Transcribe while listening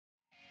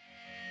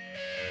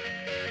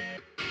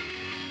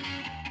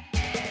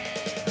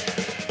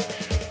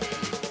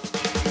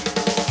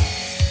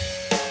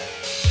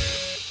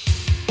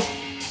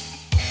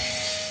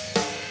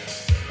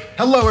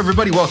Hello,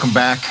 everybody. Welcome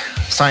back.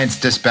 Science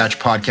Dispatch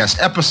Podcast,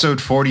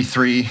 episode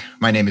 43.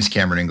 My name is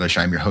Cameron English.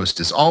 I'm your host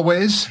as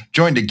always,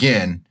 joined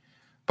again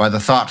by the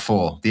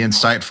thoughtful, the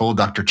insightful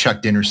Dr.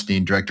 Chuck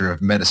Dinnerstein, Director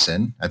of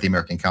Medicine at the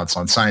American Council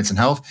on Science and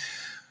Health.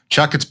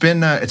 Chuck, it's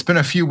been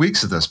a few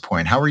weeks at this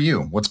point. How are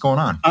you? What's going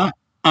on?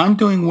 I'm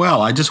doing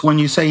well. When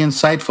you say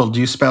insightful, do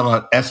you spell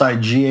out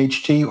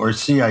S-I-G-H-T or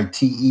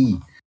C-I-T-E?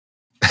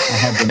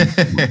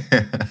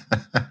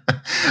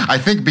 I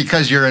think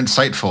because you're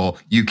insightful,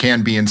 you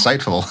can be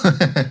insightful.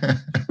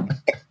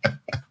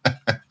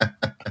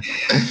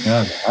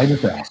 I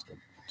just asked.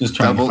 Just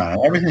trying to find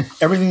out.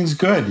 Everything's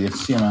good.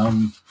 It's,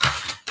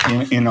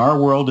 in our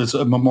world, it's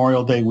a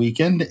Memorial Day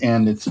weekend,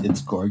 and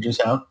it's gorgeous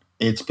out.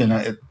 It's been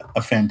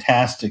a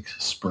fantastic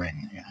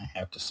spring, I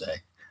have to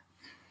say.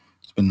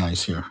 It's been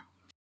nice here.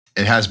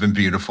 It has been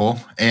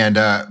beautiful. And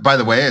by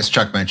the way, as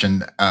Chuck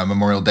mentioned,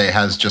 Memorial Day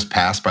has just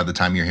passed by the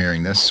time you're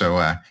hearing this. So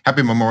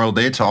happy Memorial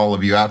Day to all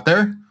of you out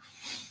there.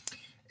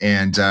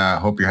 And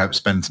hope you're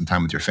spending some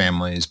time with your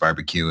families,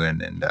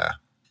 barbecuing, and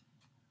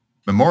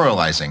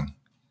memorializing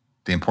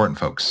the important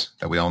folks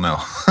that we all know.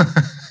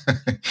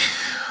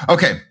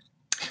 Okay.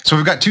 So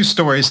we've got two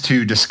stories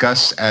to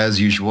discuss as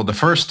usual. The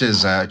first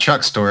is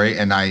Chuck's story.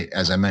 And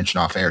as I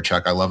mentioned off air,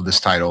 Chuck, I love this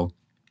title.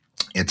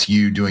 It's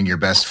you doing your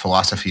best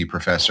philosophy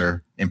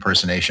professor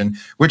impersonation.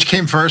 Which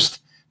came first,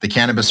 the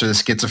cannabis or the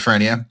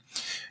schizophrenia?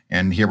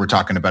 And here we're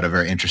talking about a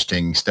very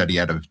interesting study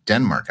out of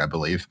Denmark, I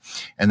believe.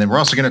 And then we're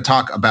also going to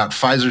talk about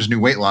Pfizer's new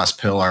weight loss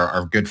pill.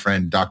 Our good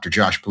friend, Dr.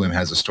 Josh Bloom,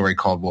 has a story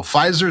called, Will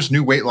Pfizer's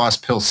new weight loss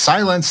pill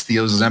silence the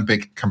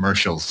Ozempic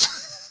commercials?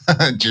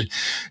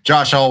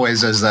 Josh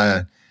always, as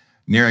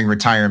nearing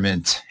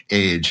retirement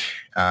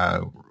age,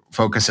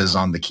 focuses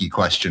on the key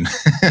question,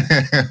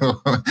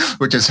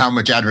 which is how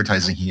much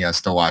advertising he has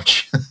to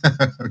watch.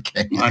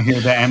 Okay. I hear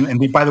that.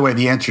 And by the way,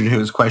 the answer to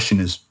his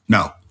question is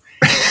no.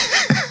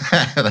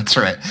 That's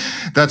right.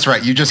 That's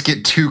right. You just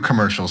get two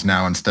commercials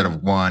now instead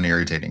of one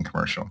irritating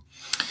commercial.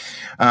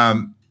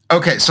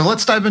 Okay, so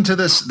let's dive into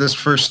this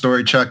first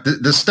story, Chuck.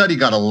 This study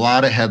got a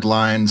lot of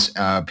headlines.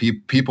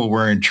 People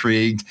were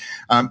intrigued.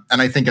 And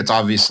I think it's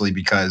obviously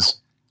because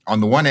on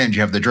the one end,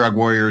 you have the drug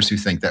warriors who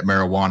think that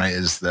marijuana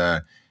is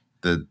the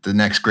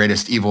next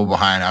greatest evil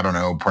behind, I don't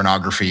know,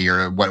 pornography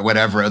or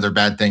whatever other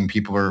bad thing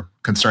people are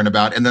concerned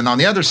about. And then on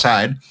the other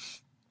side,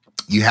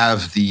 you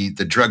have the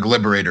drug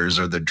liberators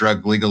or the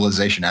drug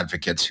legalization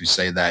advocates who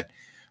say that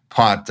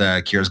pot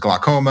cures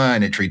glaucoma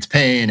and it treats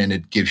pain and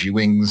it gives you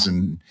wings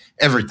and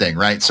everything,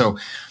 right? So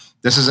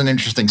this is an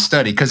interesting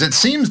study because it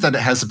seems that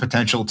it has the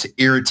potential to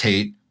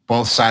irritate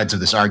both sides of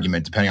this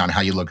argument, depending on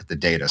how you look at the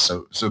data.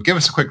 So give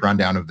us a quick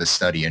rundown of this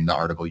study and the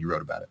article you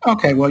wrote about it.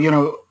 Okay,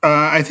 well,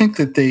 I think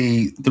that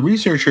the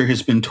researcher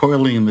has been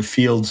toiling in the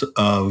fields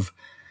of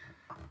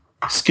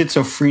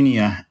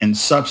schizophrenia and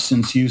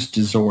substance use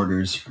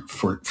disorders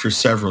for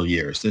several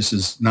years. This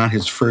is not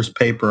his first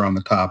paper on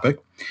the topic.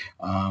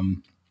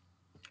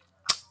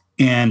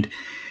 And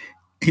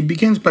he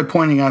begins by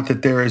pointing out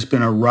that there has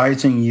been a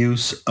rising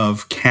use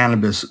of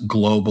cannabis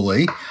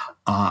globally,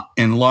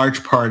 in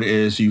large part,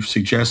 as you've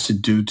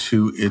suggested, due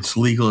to its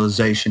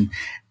legalization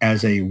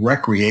as a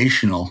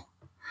recreational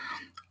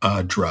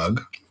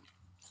drug.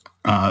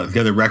 The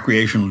other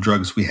recreational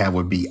drugs we have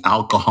would be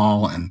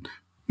alcohol and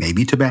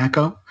maybe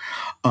tobacco.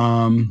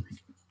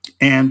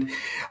 And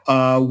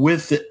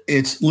with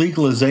its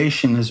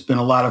legalization, there's been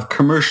a lot of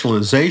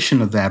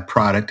commercialization of that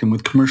product. And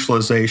with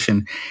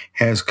commercialization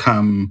has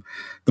come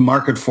the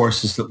market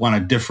forces that want to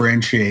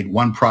differentiate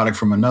one product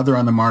from another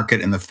on the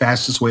market. And the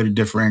fastest way to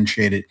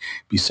differentiate it,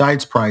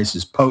 besides price,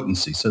 is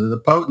potency. So the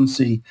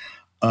potency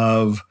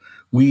of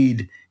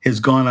weed has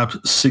gone up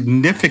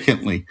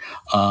significantly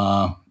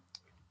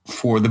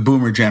for the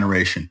boomer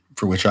generation,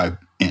 for which I'm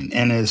in.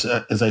 And as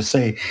I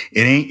say,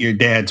 it ain't your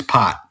dad's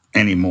pot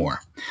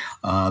anymore.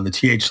 The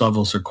TH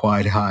levels are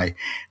quite high.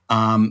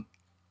 And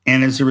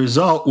as a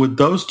result, with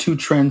those two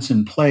trends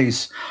in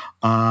place,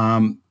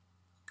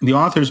 the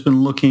author's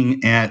been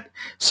looking at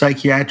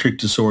psychiatric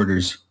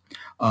disorders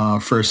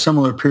for a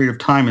similar period of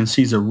time and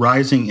sees a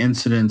rising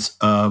incidence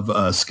of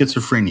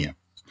schizophrenia.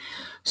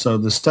 So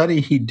the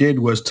study he did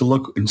was to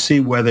look and see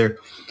whether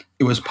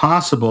it was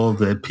possible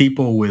that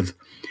people with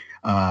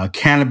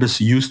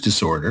cannabis use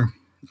disorder,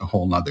 a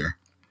whole nother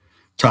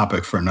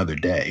topic for another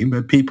day,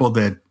 but people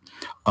that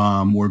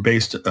were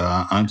based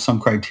on some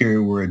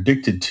criteria were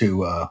addicted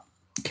to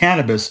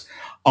cannabis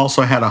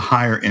also had a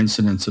higher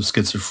incidence of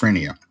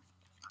schizophrenia.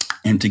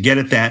 And to get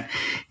at that,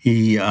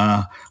 he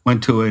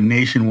went to a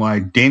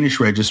nationwide Danish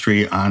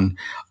registry on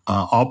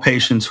all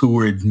patients who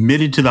were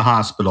admitted to the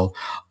hospital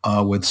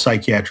with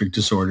psychiatric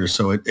disorders.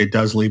 So it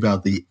does leave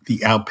out the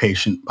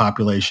outpatient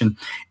population.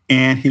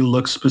 And he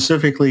looked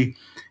specifically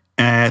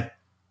at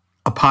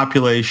a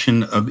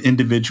population of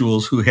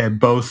individuals who had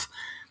both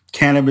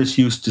cannabis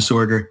use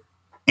disorder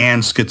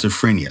and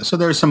schizophrenia. So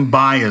there's some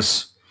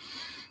bias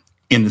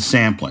in the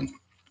sampling.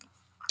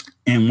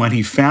 And what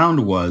he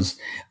found was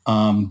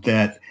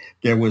that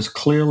there was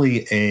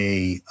clearly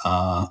a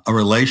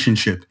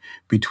relationship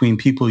between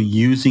people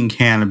using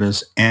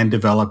cannabis and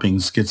developing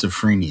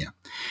schizophrenia.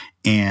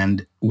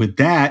 And with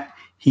that,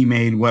 he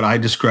made what I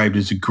described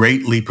as a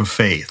great leap of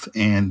faith.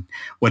 And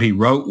what he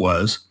wrote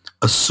was,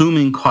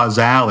 assuming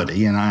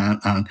causality,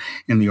 and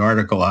in the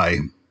article I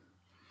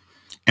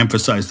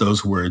emphasize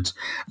those words,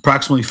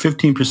 approximately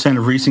 15%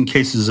 of recent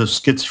cases of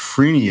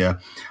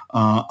schizophrenia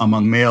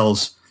among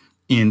males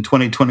in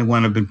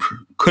 2021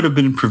 could have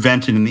been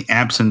prevented in the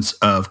absence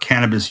of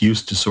cannabis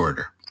use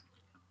disorder.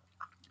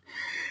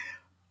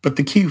 But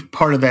the key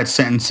part of that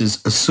sentence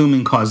is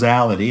assuming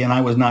causality, and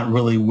I was not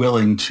really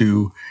willing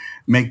to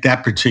make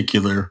that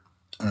particular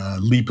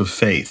leap of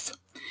faith.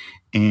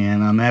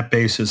 And on that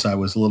basis, I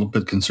was a little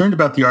bit concerned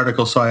about the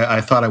article, so I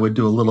thought I would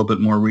do a little bit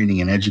more reading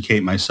and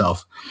educate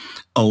myself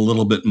a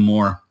little bit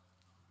more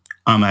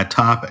on that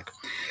topic.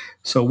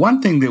 So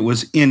one thing that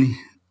was in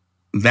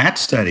that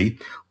study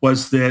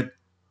was that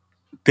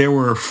there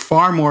were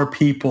far more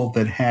people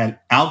that had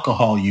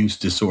alcohol use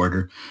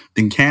disorder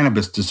than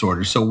cannabis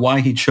disorder. So why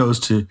he chose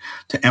to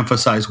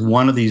emphasize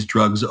one of these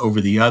drugs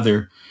over the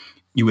other,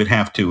 you would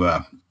have to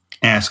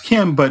ask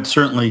him, but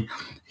certainly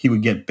he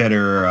would get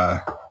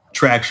better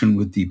traction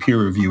with the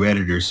peer review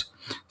editors,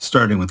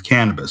 starting with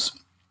cannabis.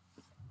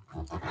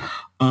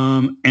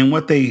 And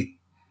what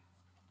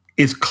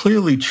is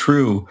clearly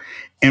true,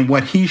 and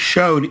what he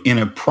showed in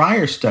a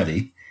prior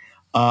study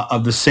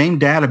of the same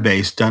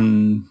database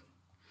done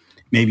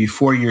maybe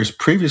 4 years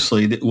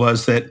previously,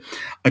 was that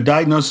a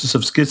diagnosis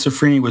of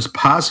schizophrenia was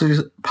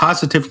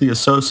positively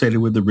associated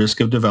with the risk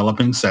of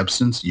developing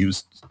substance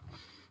use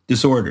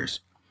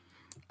disorders,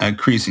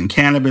 increasing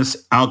cannabis,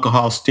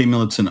 alcohol,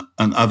 stimulants, and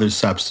other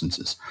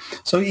substances.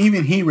 So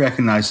even he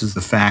recognizes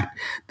the fact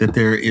that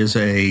there is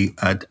a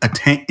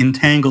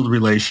entangled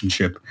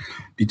relationship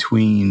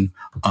between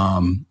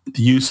the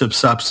use of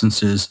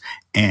substances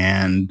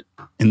and,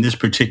 in this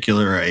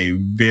particular, a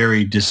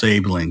very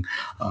disabling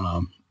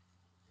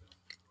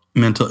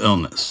mental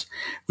illness,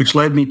 which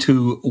led me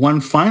to one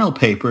final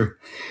paper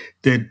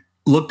that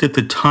looked at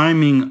the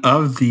timing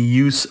of the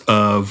use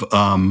of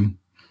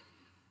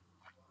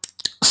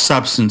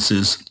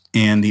substances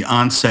and the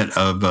onset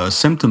of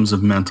symptoms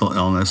of mental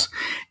illness.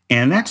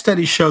 And that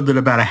study showed that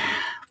about a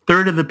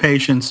third of the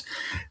patients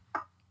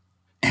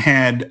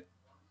had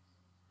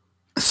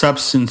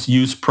substance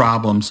use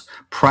problems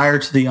prior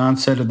to the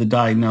onset of the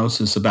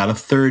diagnosis. About a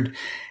third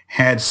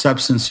had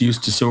substance use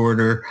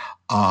disorder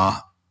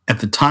at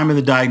the time of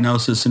the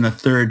diagnosis, and a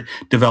third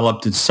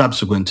developed it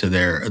subsequent to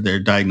their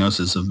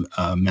diagnosis of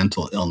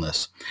mental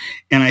illness.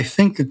 And I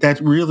think that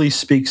really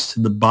speaks to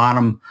the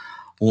bottom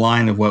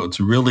line of what's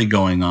really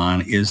going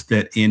on, is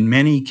that in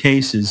many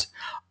cases,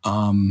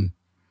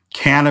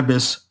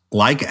 cannabis,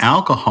 like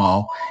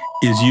alcohol,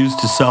 is used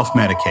to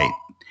self-medicate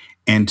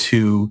and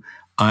to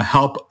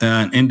help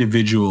an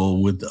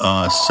individual with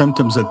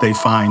symptoms that they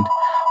find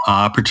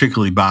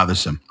particularly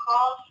bothersome.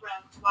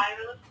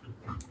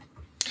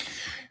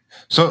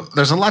 So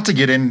there's a lot to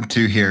get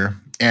into here.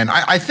 And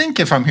I think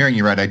if I'm hearing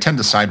you right, I tend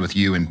to side with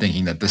you in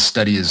thinking that this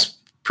study is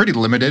pretty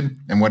limited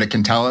in what it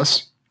can tell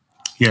us.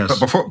 Yes.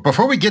 But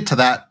before we get to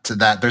that,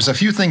 there's a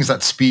few things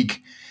that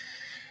speak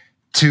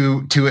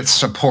to its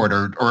support,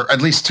 or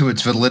at least to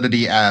its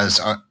validity as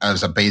a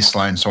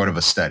baseline sort of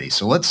a study.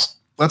 So let's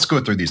go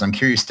through these. I'm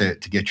curious to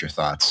get your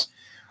thoughts.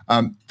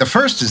 The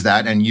first is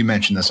that, and you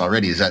mentioned this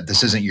already, is that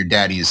this isn't your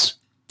daddy's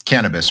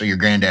cannabis or your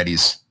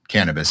granddaddy's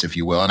cannabis, if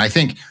you will. And I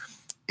think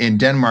in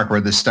Denmark,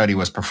 where this study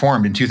was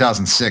performed in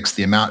 2006,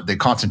 the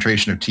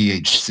concentration of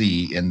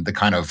THC in the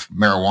kind of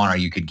marijuana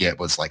you could get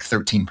was like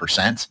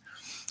 13%.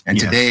 And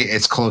Yes. Today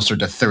it's closer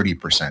to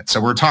 30%.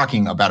 So we're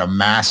talking about a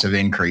massive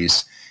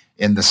increase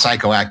in the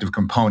psychoactive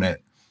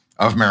component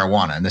of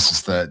marijuana. And this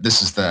is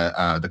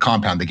the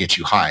compound that gets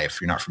you high,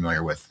 if you're not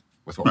familiar with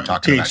what we're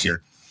talking about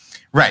here.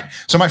 Right.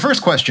 So my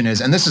first question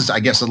is, and this is, I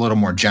guess, a little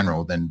more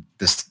general than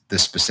this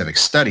specific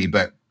study,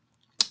 but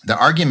the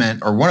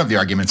argument, or one of the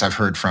arguments I've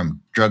heard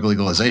from drug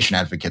legalization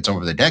advocates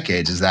over the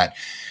decades, is that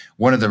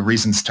one of the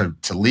reasons to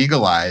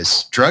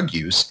legalize drug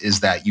use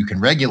is that you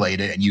can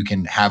regulate it and you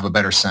can have a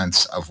better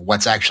sense of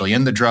what's actually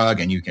in the drug,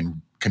 and you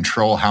can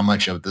control how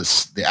much of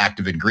the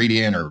active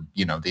ingredient, or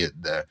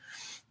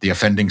the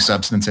offending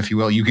substance, if you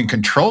will. You can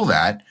control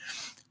that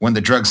when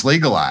the drug's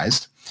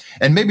legalized.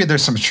 And maybe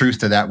there's some truth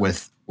to that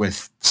with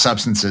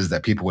substances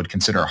that people would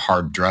consider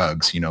hard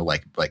drugs,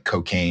 like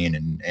cocaine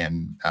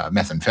and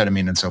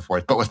methamphetamine and so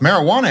forth. But with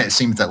marijuana, it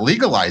seems that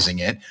legalizing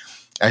it,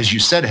 as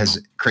you said,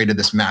 has created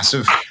this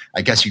massive,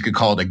 I guess you could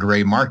call it a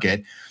gray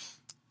market.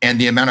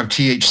 And the amount of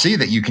THC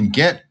that you can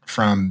get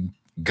from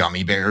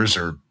gummy bears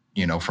or,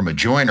 from a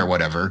joint or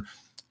whatever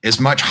is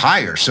much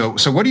higher. So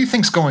what do you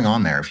think's going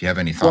on there, if you have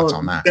any thoughts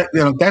on that?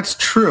 That's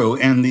true.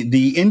 And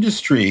the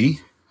industry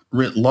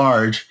writ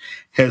large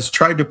has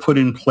tried to put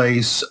in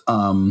place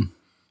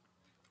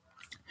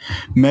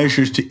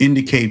measures to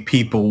indicate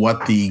people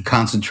what the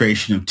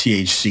concentration of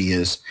THC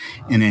is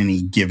in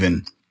any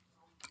given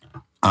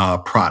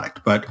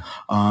product. But,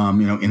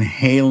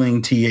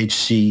 inhaling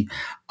THC,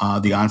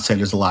 the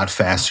onset is a lot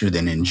faster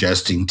than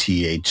ingesting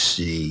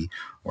THC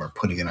or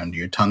putting it under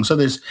your tongue. So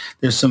there's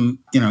some,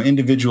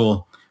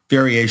 individual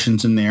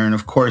variations in there. And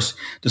of course,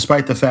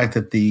 despite the fact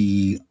that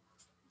the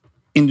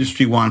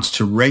industry wants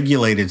to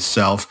regulate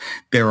itself,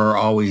 there are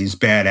always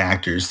bad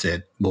actors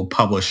that will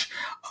publish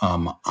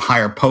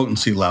higher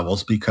potency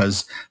levels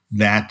because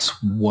that's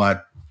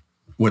what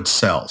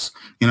sells.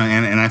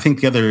 And I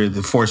think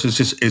the force is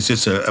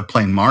just a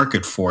plain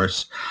market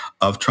force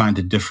of trying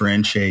to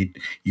differentiate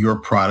your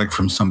product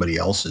from somebody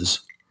else's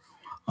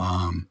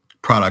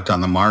product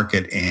on the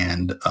market.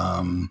 And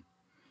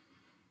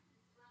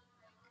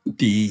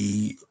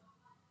the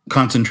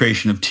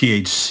concentration of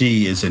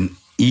THC is an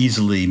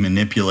easily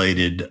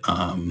manipulated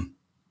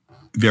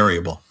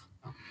variable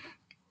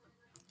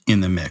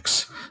in the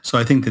mix. So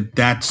I think that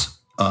that's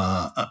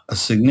a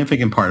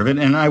significant part of it.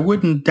 And I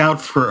wouldn't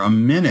doubt for a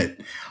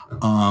minute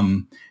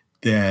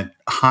that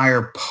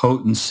higher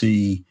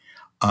potency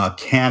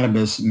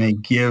cannabis may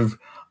give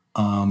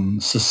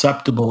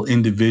susceptible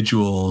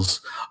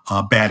individuals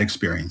bad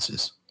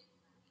experiences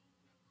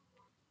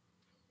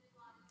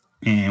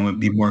and would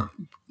be more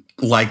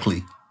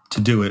likely to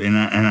do it. And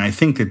I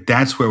think that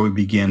that's where we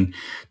begin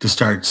to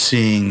start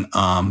seeing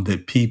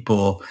that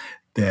people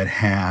that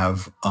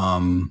have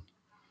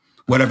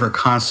whatever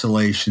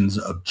constellations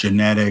of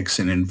genetics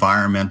and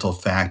environmental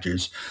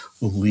factors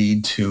will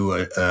lead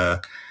to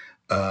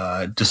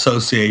a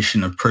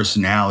dissociation of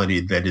personality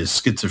that is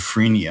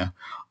schizophrenia.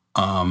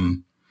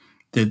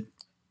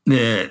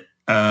 That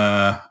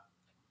a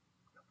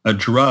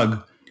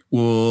drug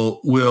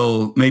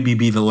will maybe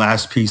be the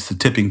last piece, the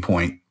tipping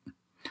point,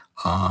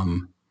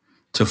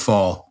 to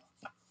fall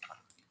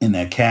in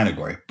that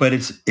category. But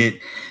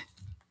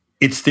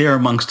it's there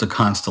amongst a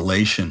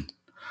constellation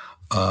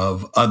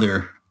of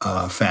other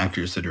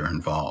factors that are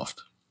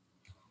involved.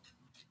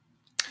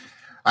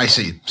 I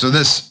see. So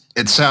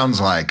it sounds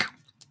like,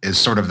 is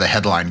sort of the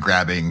headline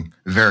grabbing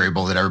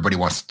variable that everybody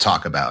wants to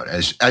talk about.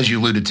 As you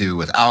alluded to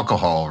with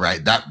alcohol,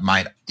 right? That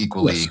might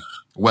equally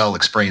well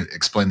explain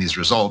these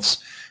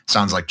results.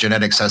 Sounds like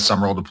genetics has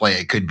some role to play.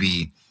 It could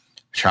be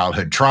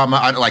childhood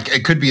trauma.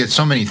 It could be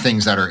so many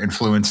things that are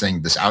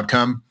influencing this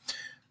outcome.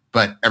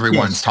 But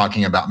everyone's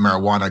talking about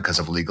marijuana because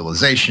of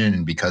legalization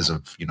and because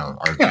of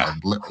our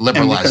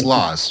liberalized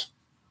laws.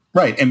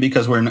 Right, and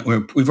because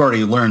we've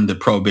already learned that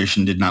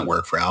prohibition did not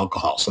work for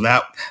alcohol, so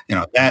that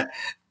that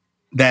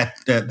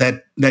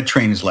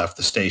train has left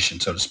the station,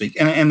 so to speak.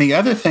 And the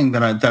other thing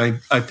that I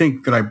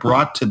think that I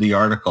brought to the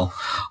article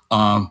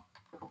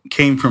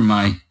came from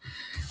my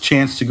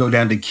chance to go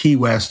down to Key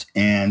West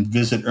and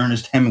visit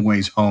Ernest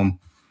Hemingway's home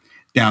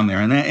down there,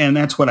 and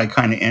that's what I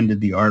kind of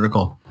ended the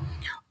article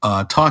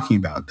talking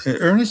about.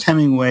 Ernest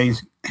Hemingway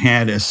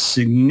had a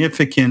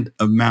significant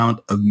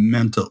amount of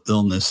mental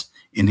illness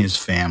in his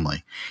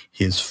family.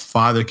 His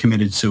father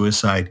committed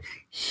suicide.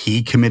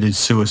 He committed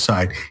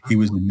suicide. He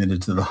was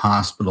admitted to the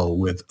hospital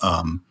with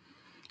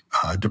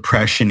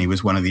depression. He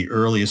was one of the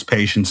earliest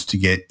patients to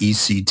get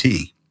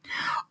ECT.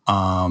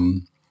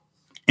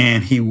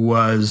 And he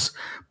was,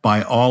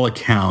 by all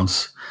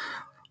accounts,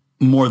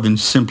 more than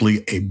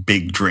simply a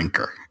big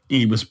drinker.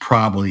 He was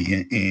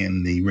probably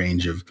in the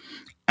range of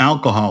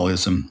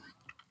alcoholism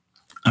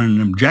on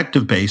an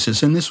objective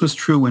basis. And this was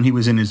true when he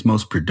was in his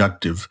most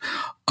productive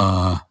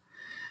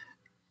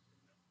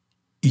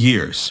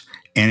years.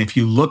 And if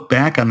you look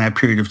back on that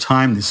period of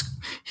time,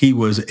 he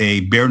was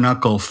a bare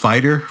knuckle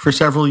fighter for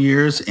several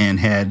years and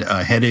had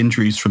head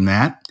injuries from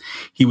that.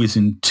 He was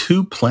in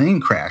 2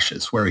 plane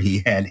crashes where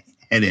he had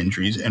head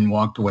injuries and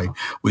walked away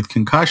with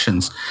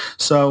concussions.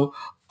 So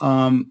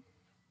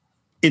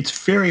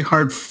it's very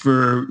hard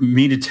for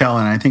me to tell,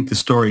 and I think the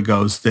story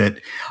goes that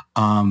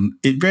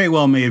it very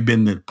well may have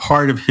been that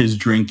part of his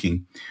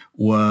drinking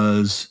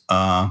was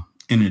an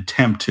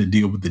attempt to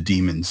deal with the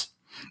demons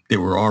that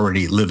were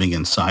already living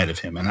inside of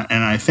him. And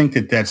I think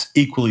that that's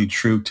equally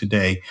true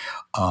today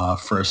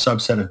for a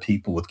subset of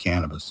people with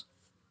cannabis.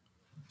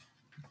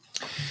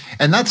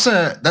 And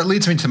that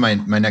leads me to my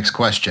next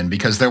question,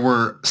 because there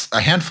were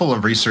a handful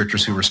of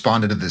researchers who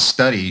responded to this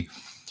study,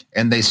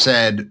 and they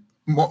said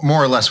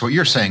more or less what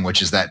you're saying,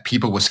 which is that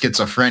people with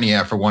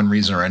schizophrenia, for one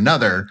reason or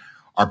another,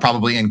 are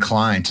probably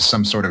inclined to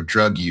some sort of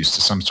drug use,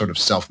 to some sort of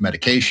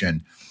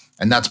self-medication.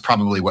 And that's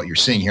probably what you're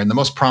seeing here. And the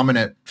most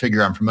prominent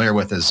figure I'm familiar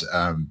with is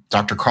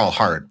Dr. Carl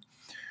Hart,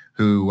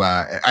 who,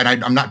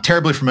 and I'm not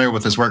terribly familiar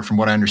with his work. From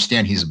what I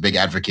understand, he's a big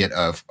advocate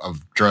of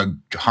drug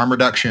harm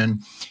reduction,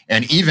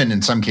 and even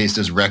in some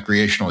cases,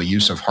 recreational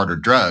use of harder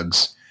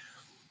drugs.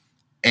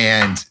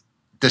 And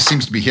this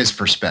seems to be his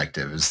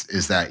perspective,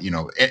 is that,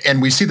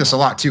 and we see this a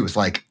lot too with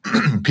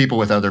people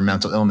with other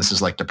mental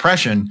illnesses like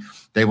depression.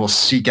 They will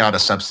seek out a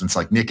substance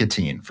like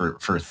nicotine for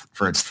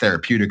its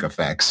therapeutic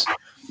effects.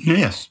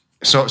 Yes.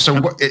 So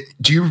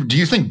do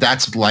you think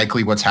that's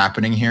likely what's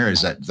happening here?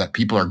 Is that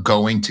people are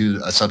going to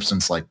a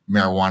substance like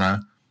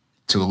marijuana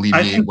to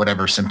alleviate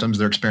whatever symptoms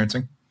they're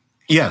experiencing?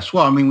 Yes.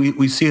 Well, I mean,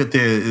 we see it.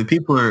 The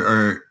people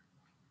are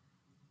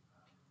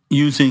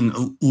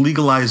using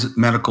legalized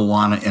medical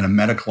marijuana in a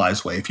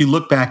medicalized way. If you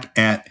look back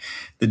at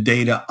the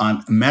data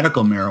on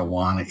medical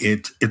marijuana,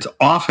 it's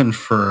often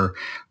for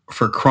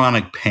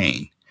chronic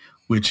pain,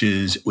 which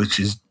is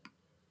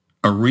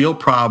a real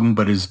problem,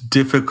 but is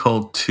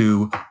difficult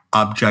to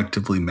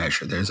objectively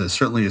measure. There's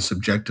certainly a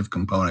subjective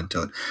component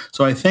to it.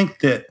 So I think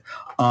that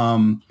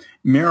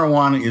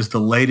marijuana is the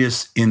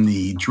latest in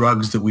the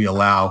drugs that we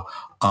allow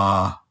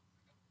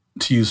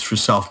to use for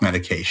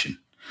self-medication.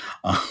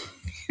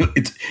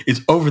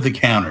 It's over the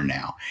counter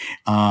now,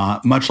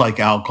 much like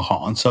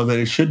alcohol, and so that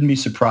it shouldn't be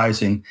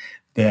surprising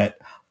that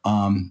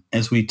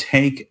as we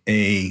take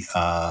a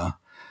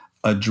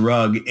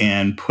drug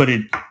and put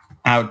it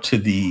out to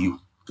the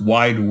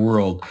wide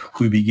world,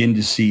 we begin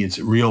to see its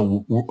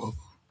real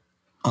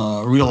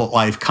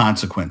life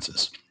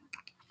consequences.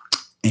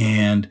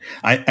 And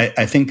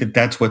I think that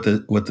that's what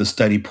the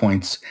study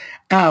points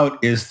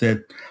out, is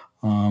that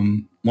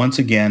once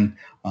again,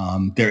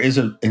 there is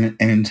an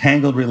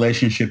entangled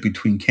relationship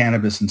between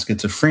cannabis and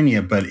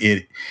schizophrenia, but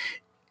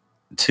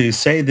to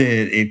say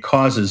that it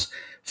causes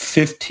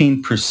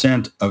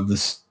 15% of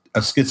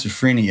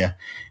schizophrenia,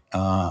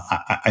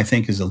 I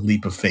think is a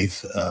leap of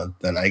faith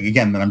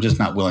that I'm just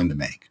not willing to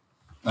make.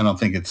 I don't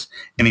think it's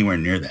anywhere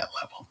near that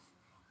level.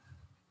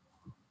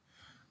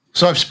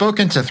 So I've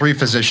spoken to 3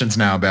 physicians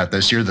now about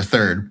this. You're the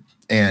third,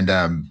 and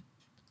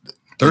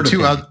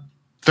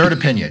third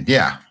opinion.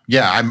 Yeah.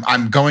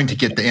 I'm going to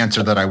get the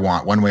answer that I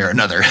want, one way or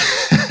another.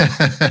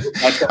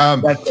 That's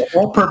the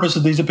whole purpose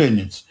of these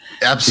opinions.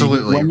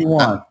 Absolutely. When you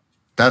want.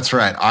 That's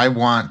right. I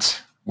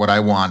want what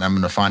I want. I'm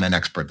going to find an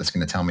expert that's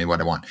going to tell me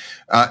what I want.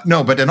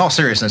 No, but in all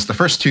seriousness, the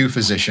first 2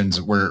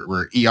 physicians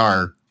were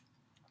ER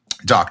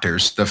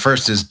doctors. The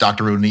first is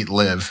Dr. Ronit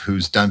Liv,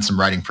 who's done some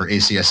writing for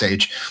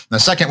ACSH. The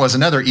second was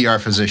another ER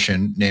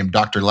physician named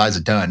Dr.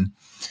 Liza Dunn.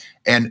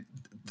 And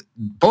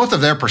both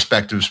of their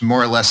perspectives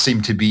more or less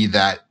seem to be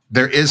that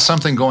there is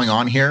something going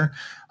on here,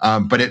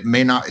 but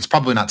it's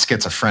probably not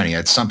schizophrenia.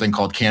 It's something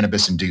called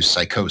cannabis-induced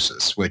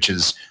psychosis, which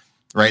is,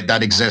 right,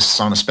 that exists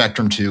on a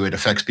spectrum too. It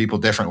affects people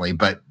differently.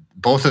 But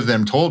both of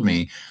them told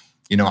me,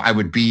 I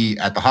would be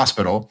at the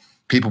hospital,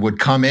 people would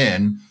come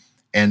in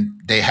and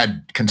they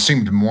had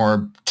consumed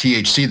more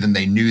THC than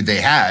they knew they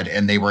had,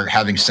 and they were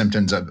having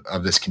symptoms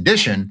of this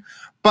condition.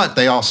 But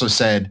they also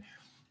said,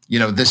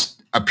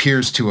 this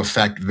appears to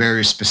affect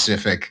very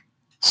specific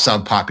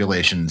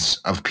subpopulations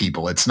of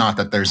people. It's not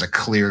that there's a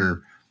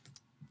clear,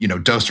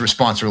 dose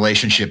response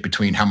relationship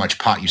between how much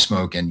pot you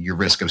smoke and your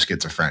risk of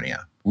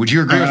schizophrenia. Would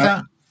you agree with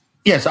that?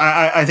 Yes,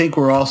 I think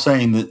we're all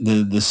saying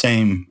the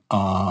same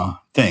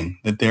thing,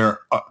 that there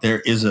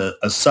is a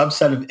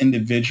subset of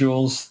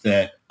individuals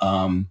that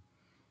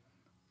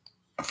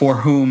for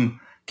whom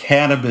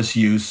cannabis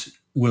use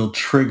will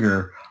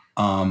trigger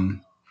a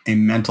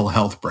mental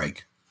health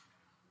break.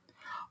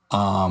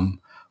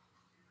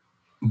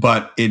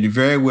 But it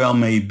very well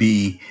may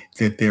be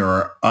that there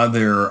are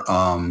other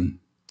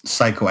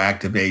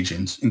psychoactive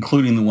agents,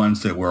 including the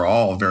ones that we're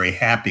all very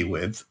happy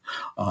with,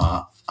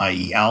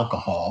 i.e.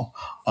 alcohol,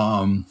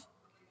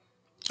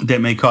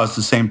 that may cause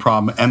the same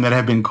problem and that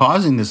have been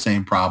causing the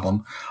same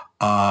problem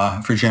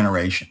for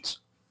generations.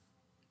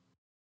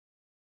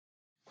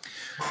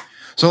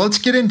 So let's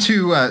get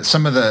into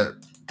some of the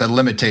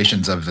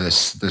limitations of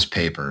this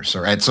paper. So,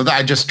 right, so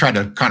I just tried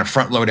to kind of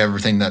front load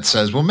everything that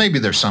says, well, maybe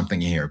there's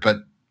something here, but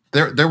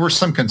there were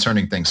some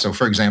concerning things. So,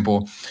 for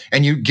example,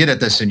 and you get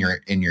at this in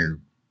your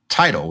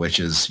title, which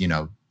is,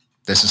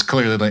 this is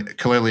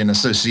clearly an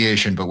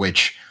association, but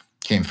which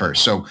came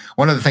first. So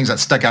one of the things that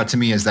stuck out to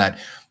me is that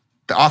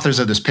the authors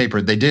of this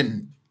paper, they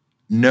didn't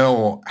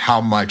know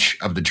how much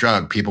of the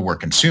drug people were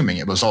consuming.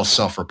 It was all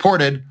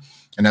self-reported.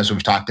 And as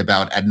we've talked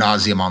about ad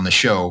nauseum on the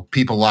show,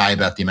 people lie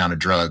about the amount of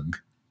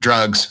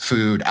drugs,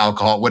 food,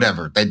 alcohol,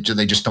 whatever. They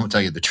just don't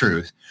tell you the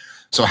truth.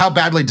 So how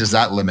badly does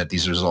that limit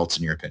these results,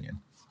 in your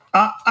opinion?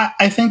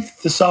 I think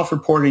the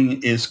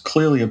self-reporting is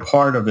clearly a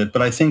part of it,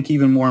 but I think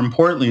even more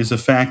importantly is the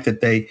fact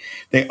that they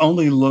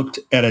only looked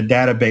at a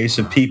database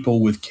of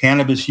people with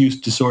cannabis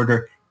use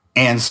disorder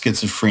and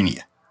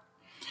schizophrenia.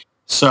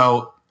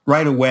 So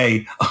right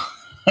away,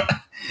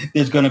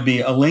 there's going to be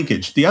a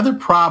linkage. The other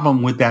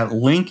problem with that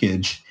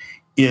linkage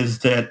is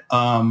that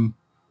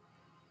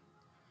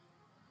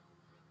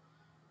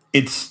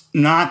it's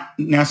not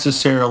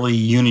necessarily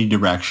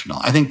unidirectional.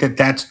 I think that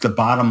that's the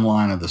bottom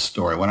line of the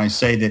story. When I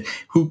say that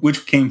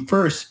which came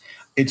first,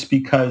 it's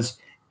because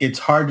it's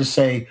hard to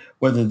say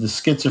whether the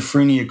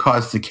schizophrenia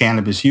caused the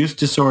cannabis use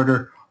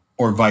disorder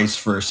or vice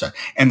versa.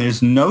 And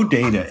there's no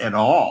data at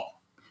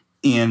all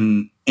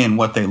in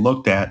what they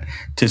looked at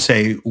to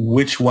say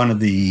which one of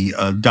the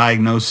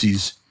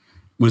diagnoses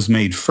was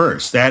made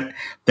first. That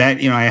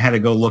I had to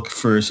go look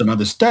for some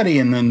other study,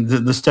 and then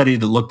the study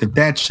that looked at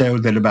that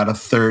showed that about a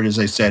third, as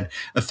I said,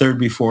 a third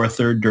before, a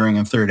third during,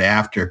 a third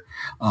after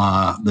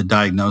the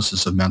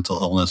diagnosis of mental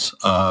illness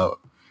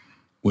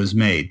was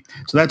made.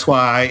 So that's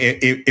why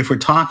if we're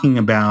talking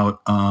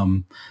about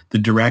the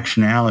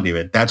directionality of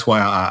it, that's why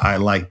I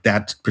like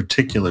that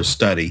particular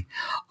study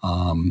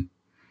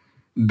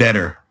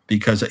better,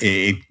 because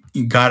it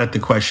got at the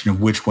question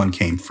of which one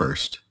came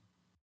first.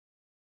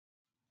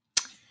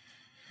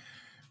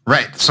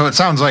 Right. So it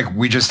sounds like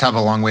we just have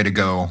a long way to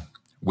go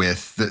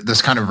with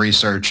this kind of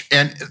research.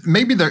 And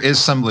maybe there is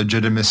some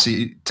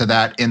legitimacy to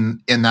that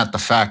in that the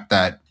fact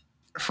that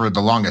for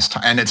the longest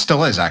time, and it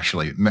still is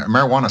actually,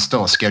 marijuana is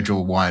still a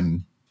Schedule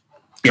 1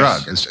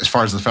 drug, yes, as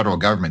far as the federal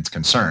government's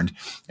concerned.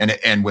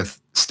 And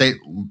with state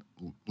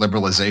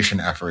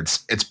liberalization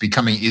efforts, it's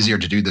becoming easier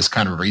to do this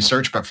kind of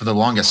research. But for the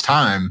longest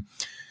time,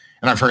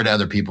 and I've heard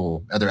other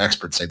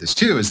experts say this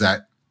too, is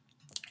that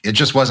it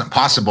just wasn't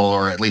possible,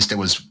 or at least it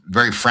was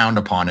very frowned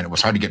upon, and it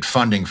was hard to get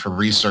funding for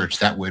research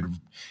that would,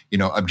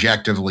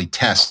 objectively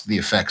test the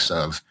effects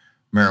of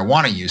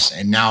marijuana use.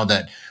 And now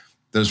that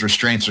those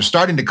restraints are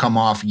starting to come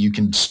off, you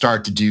can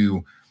start to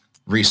do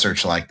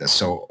research like this.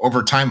 So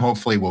over time,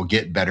 hopefully we'll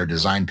get better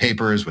design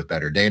papers with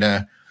better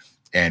data,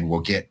 and we'll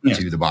get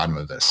to the bottom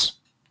of this.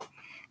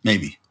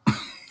 Maybe.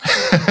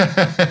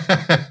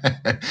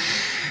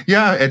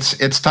 Yeah,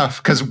 it's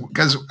tough because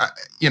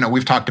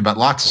we've talked about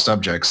lots of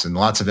subjects and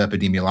lots of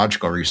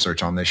epidemiological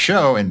research on this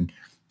show, and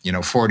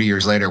 40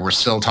 years later we're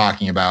still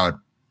talking about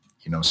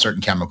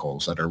certain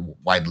chemicals that are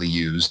widely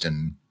used,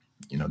 and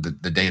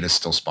the data is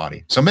still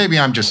spotty. So maybe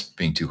I'm just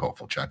being too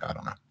hopeful, Chuck. I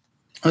don't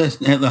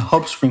know. The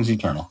hope springs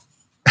eternal.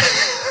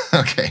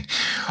 Okay.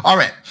 All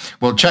right.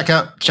 Well, check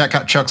out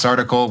Chuck's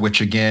article,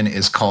 which again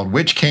is called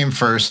 "Which Came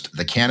First,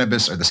 the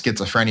Cannabis or the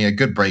Schizophrenia?"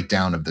 Good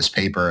breakdown of this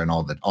paper and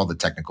all the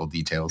technical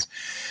details.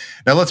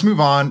 Now let's move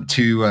on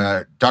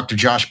to Dr.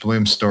 Josh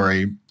Bloom's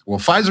story. Will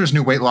Pfizer's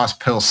new weight loss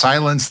pill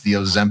silence the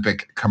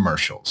Ozempic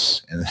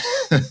commercials? And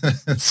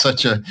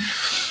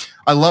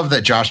I love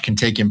that Josh can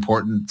take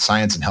important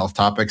science and health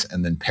topics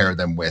and then pair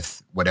them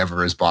with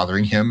whatever is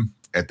bothering him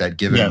at that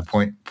given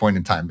point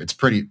in time. It's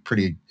pretty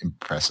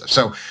impressive.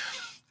 So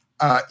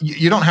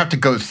you don't have to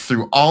go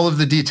through all of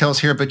the details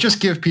here, but just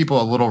give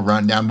people a little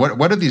rundown.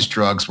 What are these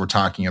drugs we're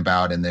talking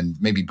about? And then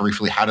maybe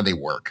briefly, how do they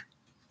work?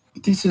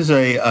 This is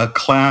a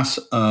class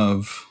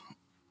of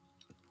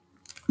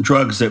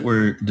drugs that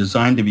were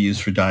designed to be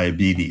used for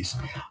diabetes.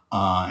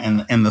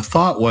 And the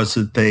thought was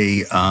that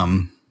they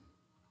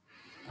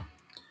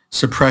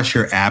suppress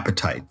your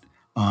appetite.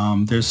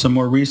 There's some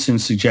more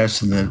recent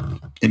suggestion that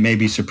it may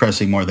be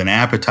suppressing more than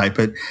appetite,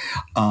 but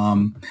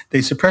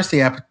they suppress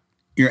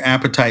your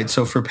appetite.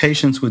 So for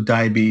patients with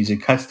diabetes, it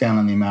cuts down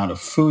on the amount of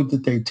food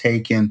that they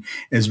take in.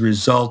 As a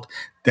result,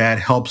 that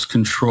helps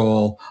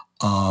control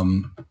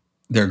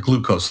their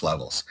glucose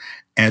levels.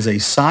 As a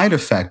side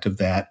effect of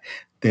that,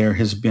 there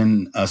has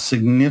been a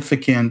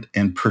significant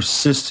and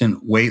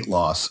persistent weight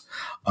loss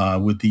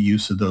with the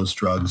use of those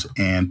drugs,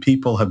 and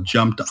people have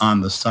jumped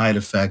on the side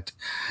effect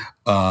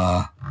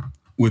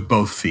with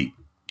both feet.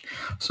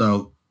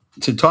 So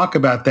to talk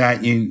about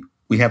that,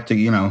 we have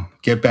to,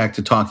 get back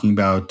to talking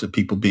about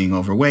people being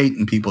overweight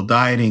and people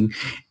dieting,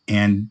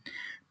 and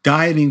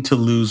dieting to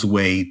lose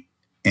weight,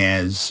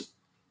 as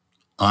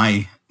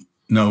I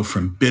know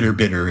from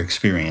bitter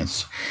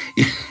experience,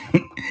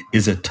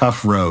 is a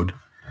tough road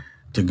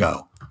to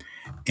go.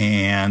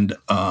 And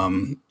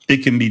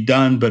it can be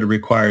done, but it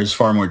requires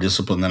far more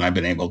discipline than I've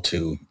been able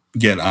to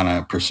get on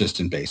a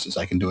persistent basis.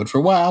 I can do it for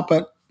a while,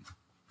 but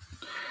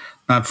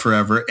not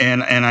forever.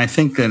 And I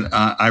think that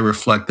I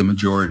reflect the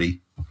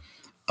majority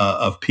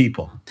of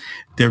people.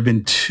 There have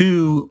been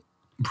two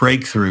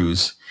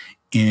breakthroughs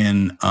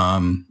in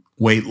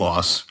weight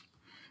loss.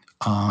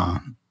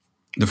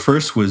 The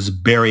first was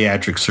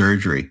bariatric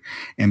surgery,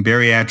 and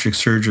bariatric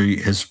surgery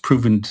has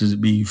proven to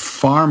be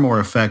far more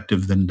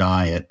effective than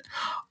diet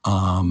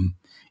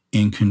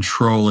in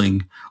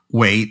controlling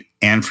weight,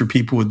 and for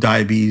people with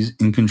diabetes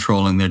in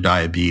controlling their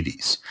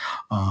diabetes.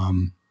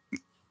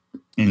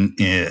 In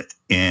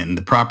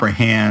the proper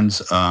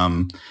hands,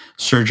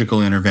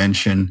 surgical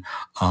intervention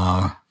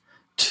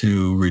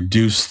to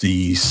reduce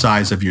the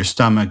size of your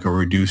stomach or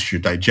reduce your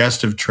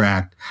digestive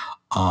tract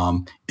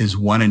is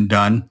one and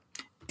done,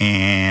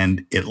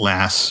 and it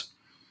lasts,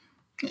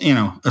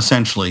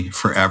 essentially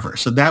forever.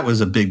 So that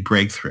was a big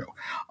breakthrough.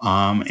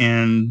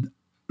 And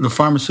the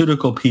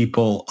pharmaceutical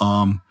people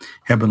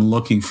have been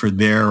looking for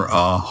their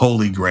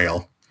holy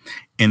grail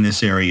in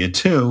this area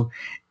too.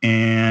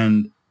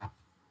 And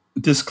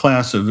this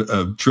class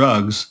of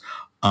drugs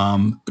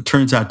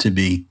turns out to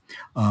be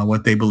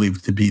what they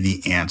believe to be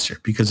the answer.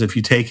 Because if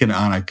you take it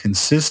on a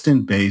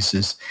consistent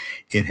basis,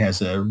 it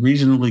has a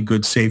reasonably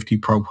good safety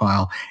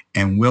profile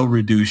and will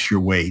reduce your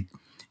weight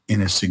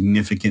in a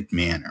significant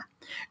manner.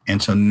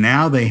 And so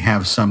now they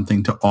have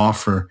something to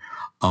offer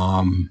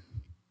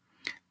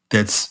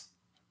that's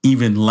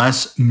even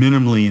less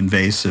minimally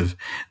invasive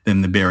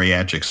than the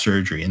bariatric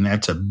surgery. And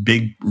that's a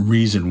big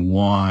reason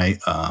why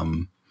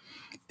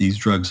these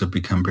drugs have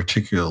become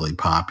particularly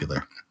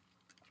popular.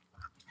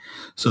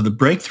 So the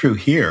breakthrough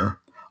here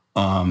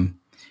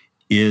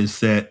is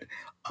that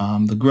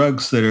the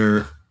drugs that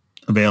are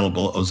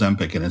available,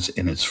 Ozempic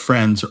and its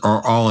friends,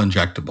 are all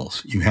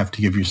injectables. You have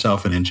to give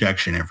yourself an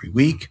injection every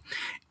week.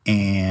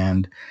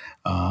 And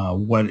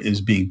what is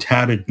being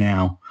touted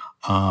now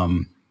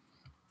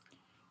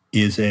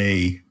is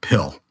a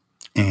pill.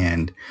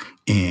 And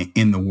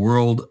in the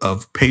world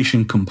of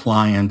patient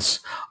compliance,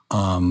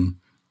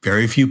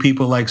 very few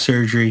people like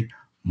surgery.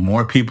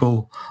 More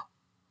people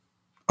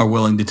are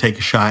willing to take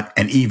a shot,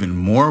 and even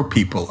more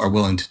people are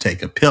willing to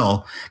take a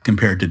pill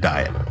compared to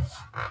diet.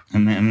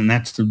 And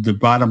that's the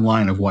bottom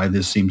line of why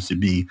this seems to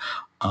be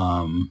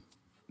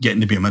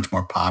getting to be a much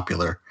more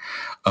popular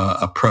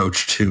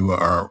approach to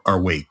our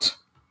weight.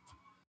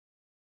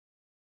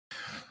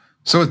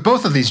 So with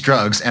both of these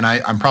drugs, and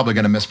I'm probably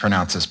going to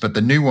mispronounce this, but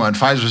the new one,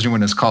 Pfizer's new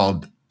one, is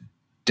called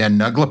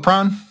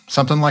danuglipron,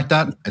 something like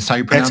that. Is how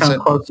you pronounce it? That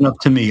sounds close enough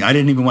to me. I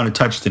didn't even want to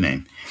touch the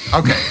name.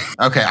 Okay.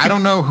 I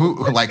don't know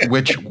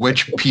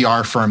which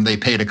PR firm they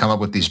pay to come up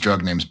with these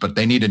drug names, but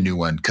they need a new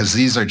one because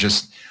these are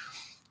just.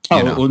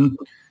 Well,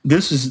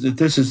 this is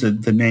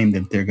the name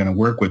that they're going to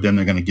work with. Then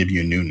they're going to give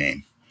you a new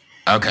name.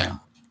 Okay.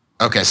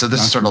 Okay. So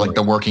this is sort of like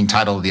the working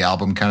title of the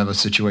album, kind of a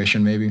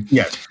situation, maybe.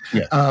 Yes.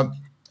 Yeah. All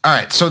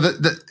right. So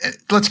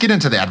let's get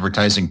into the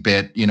advertising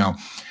bit.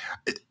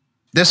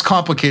 This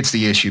complicates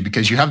the issue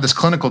because you have this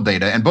clinical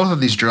data, and both of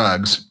these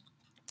drugs,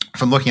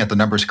 if I'm looking at the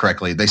numbers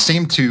correctly, they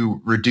seem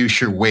to reduce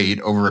your weight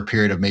over a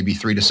period of maybe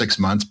 3 to 6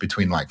 months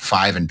between like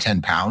 5 and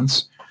 10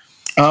 pounds.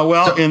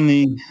 In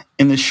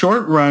the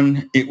short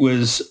run, it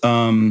was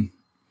 4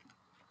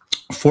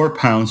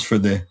 pounds for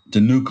the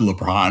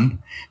danuglipron,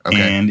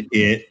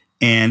 okay.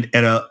 and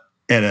at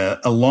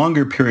a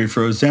longer period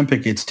for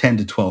Ozempic, it's 10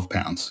 to 12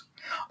 pounds.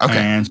 Okay.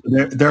 And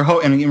they're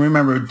and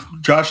remember,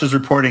 Josh is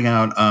reporting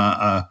out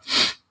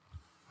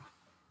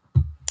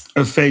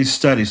a phase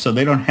study, so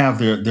they don't have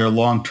their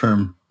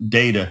long-term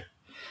data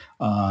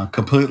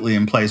completely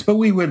in place. But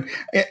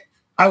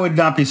I would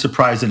not be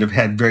surprised that it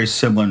had very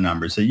similar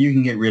numbers, that you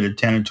can get rid of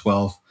 10 or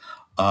 12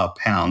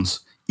 pounds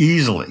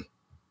easily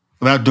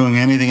without doing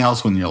anything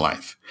else in your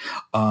life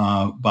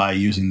by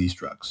using these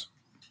drugs.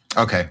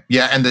 Okay.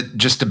 Yeah. And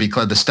just to be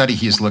clear, the study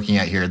he's looking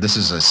at here, this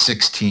is a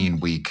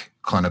 16-week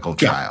clinical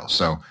trial.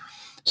 Yeah.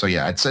 So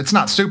yeah, it's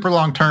not super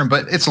long term,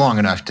 but it's long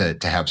enough to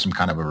have some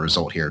kind of a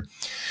result here.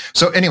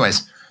 So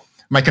anyways,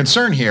 my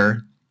concern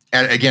here,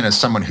 again, as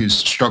someone who's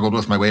struggled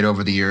with my weight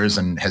over the years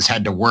and has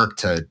had to work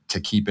to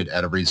keep it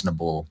at a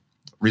reasonable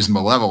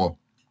level,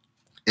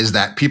 is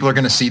that people are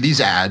going to see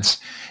these ads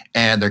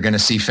and they're going to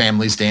see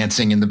families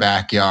dancing in the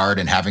backyard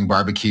and having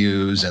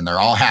barbecues, and they're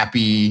all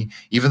happy.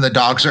 Even the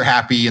dogs are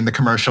happy in the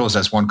commercials,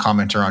 as one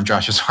commenter on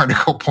Josh's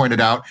article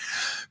pointed out.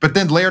 But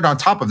then layered on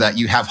top of that,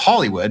 you have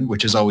Hollywood,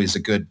 which is always a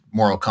good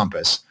moral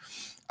compass,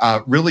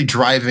 really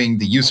driving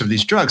the use of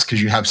these drugs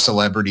because you have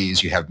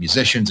celebrities, you have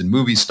musicians and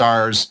movie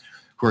stars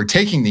who are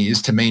taking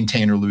these to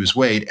maintain or lose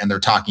weight, and they're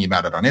talking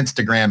about it on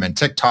Instagram and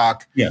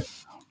TikTok. Yeah.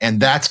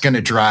 And that's going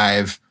to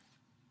drive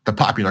the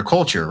popular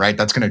culture, right?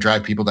 That's going to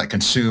drive people that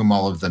consume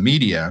all of the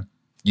media,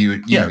 you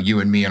know,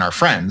 you and me and our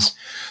friends.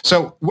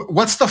 So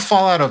what's the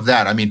fallout of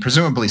that? I mean,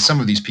 presumably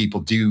some of these people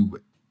do,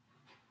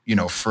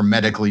 for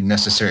medically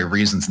necessary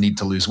reasons need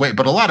to lose weight,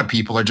 but a lot of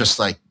people are just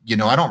like,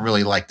 I don't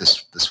really like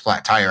this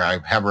flat tire I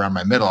have around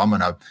my middle. I'm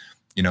going to,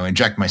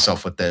 inject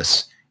myself with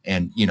this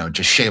and,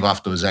 just shave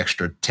off those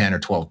extra 10 or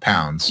 12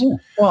 pounds. Yeah.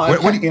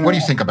 Well, what do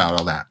you think about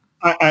all that?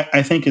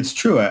 I think it's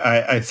true.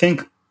 I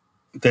think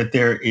that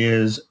there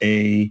is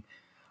a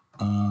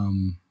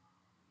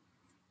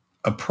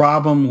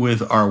problem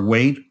with our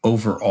weight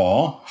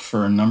overall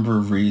for a number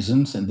of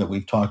reasons, and that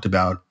we've talked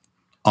about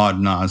ad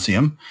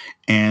nauseum,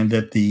 and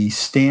that the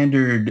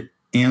standard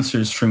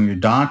answers from your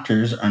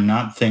doctors are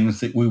not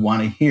things that we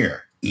want to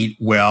hear. Eat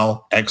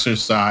well,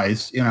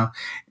 exercise,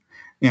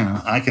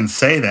 I can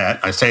say that.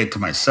 I say it to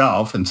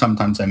myself, and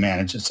sometimes I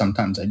manage it,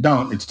 sometimes I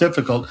don't. It's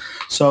difficult.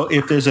 So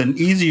if there's an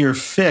easier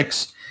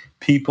fix,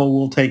 people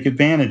will take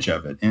advantage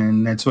of it.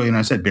 And that's why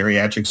I said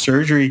bariatric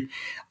surgery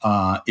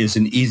is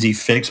an easy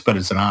fix, but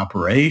it's an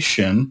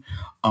operation.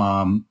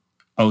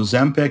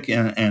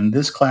 Ozempic and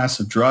this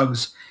class of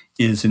drugs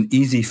is an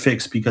easy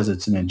fix because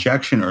it's an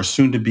injection or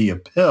soon to be a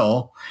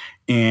pill.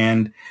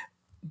 And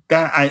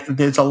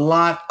there's a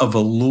lot of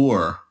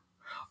allure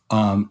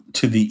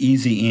to the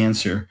easy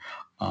answer.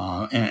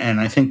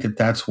 And I think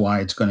that's why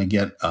it's going to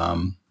get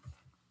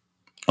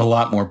a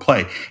lot more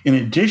play. In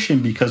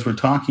addition, because we're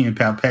talking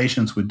about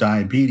patients with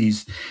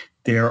diabetes,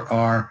 there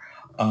are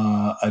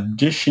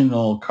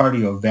additional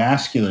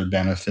cardiovascular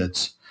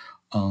benefits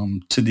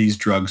to these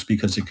drugs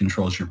because it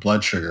controls your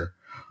blood sugar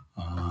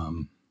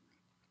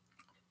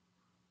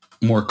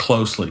more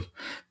closely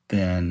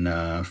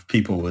than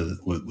people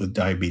with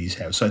diabetes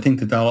have. So I think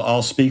that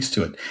all speaks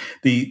to it.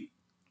 The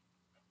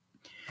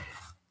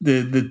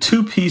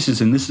two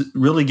pieces, and this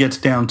really gets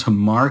down to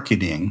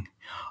marketing,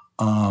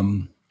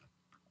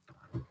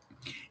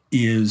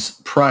 is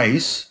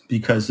price,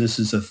 because this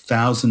is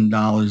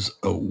 $1,000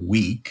 a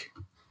week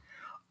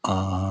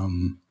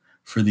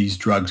for these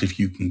drugs if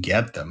you can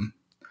get them,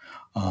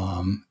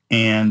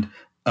 and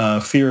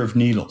fear of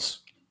needles.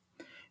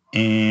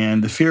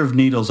 And the fear of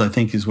needles, I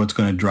think, is what's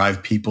going to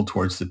drive people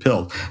towards the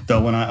pill.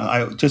 Though when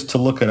I just to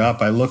look it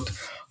up, I looked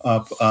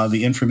up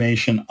the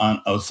information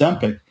on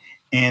Ozempic,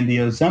 and the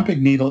Ozempic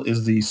needle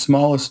is the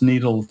smallest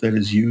needle that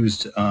is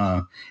used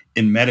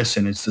in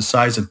medicine. It's the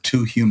size of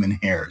 2 human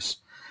hairs.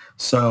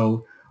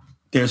 So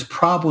there's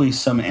probably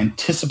some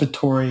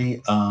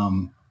anticipatory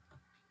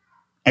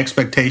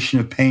expectation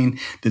of pain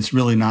that's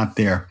really not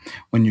there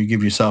when you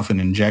give yourself an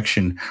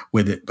injection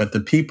with it. But the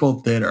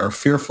people that are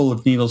fearful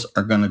of needles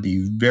are going to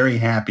be very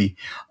happy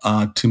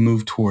to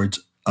move towards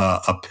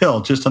a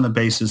pill just on the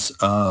basis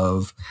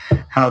of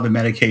how the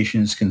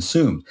medication is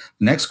consumed.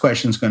 The next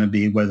question is going to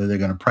be whether they're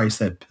going to price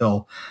that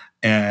pill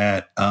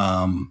at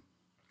a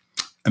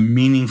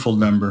meaningful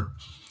number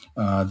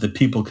that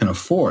people can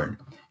afford.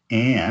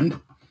 And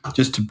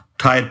just to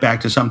tie it back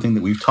to something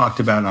that we've talked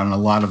about on a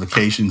lot of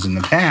occasions in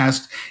the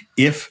past,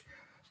 if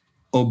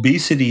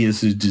obesity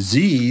is a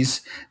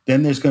disease,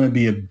 then there's going to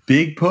be a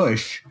big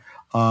push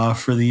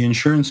for the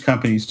insurance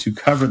companies to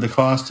cover the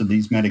cost of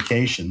these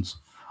medications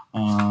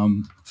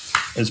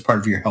as part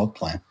of your health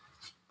plan.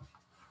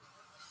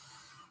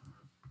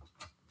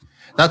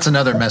 That's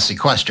another messy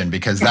question,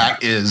 because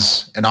that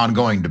is an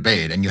ongoing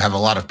debate. And you have a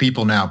lot of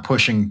people now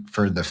pushing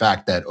for the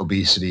fact that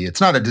obesity, it's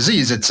not a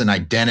disease, it's an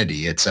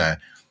identity. It's a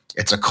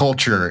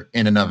culture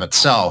in and of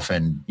itself.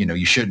 And,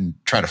 you shouldn't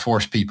try to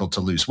force people to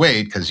lose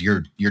weight because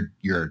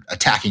you're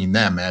attacking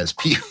them as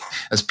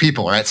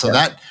people, right? So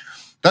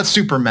that's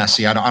super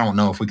messy. I don't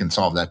know if we can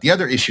solve that. The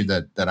other issue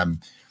that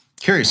I'm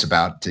curious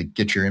about to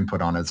get your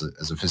input on as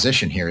a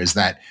physician here is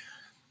that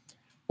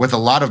with a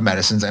lot of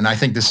medicines, and I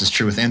think this is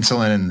true with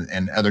insulin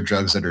and other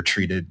drugs that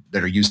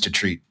are used to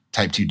treat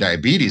type 2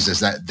 diabetes, is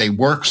that they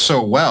work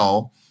so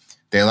well.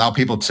 They allow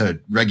people to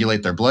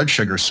regulate their blood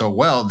sugar so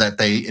well that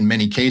they, in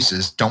many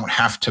cases, don't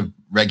have to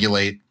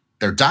regulate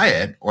their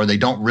diet, or they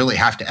don't really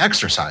have to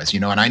exercise,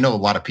 and I know a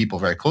lot of people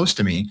very close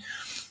to me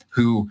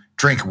who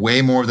drink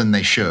way more than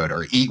they should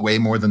or eat way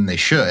more than they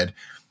should.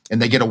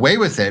 And they get away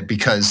with it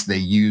because they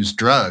use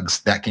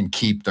drugs that can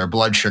keep their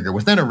blood sugar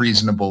within a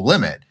reasonable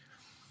limit.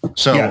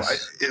 So,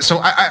 yes.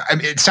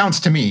 It sounds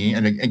to me,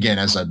 and again,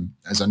 as a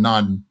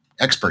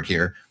non-expert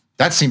here,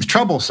 that seems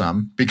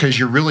troublesome because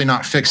you're really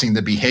not fixing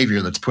the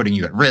behavior that's putting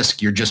you at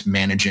risk. You're just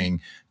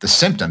managing the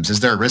symptoms. Is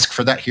there a risk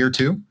for that here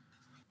too?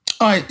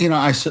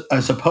 I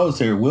suppose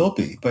there will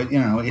be, but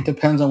it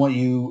depends on what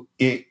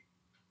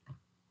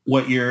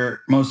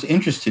you're most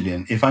interested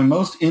in. If I'm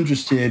most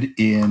interested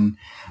in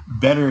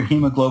better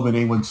hemoglobin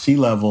A1C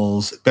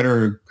levels,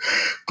 better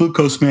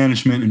glucose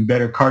management, and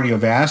better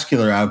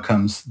cardiovascular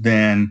outcomes,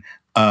 then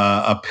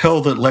a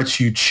pill that lets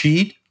you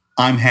cheat,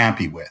 I'm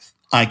happy with.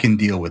 I can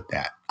deal with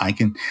that. I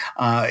can,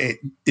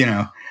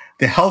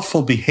 the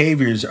healthful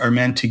behaviors are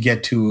meant to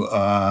get to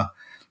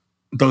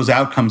those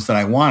outcomes that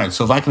I wanted.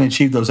 So if I can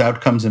achieve those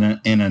outcomes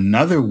in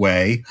another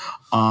way,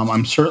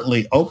 I'm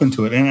certainly open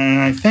to it. And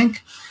I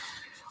think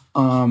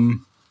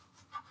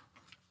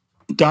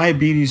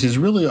diabetes has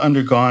really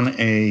undergone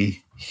a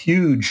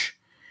huge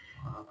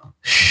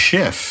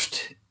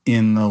shift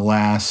in the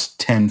last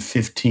 10,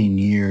 15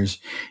 years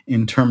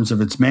in terms of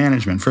its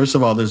management. First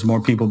of all, there's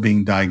more people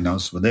being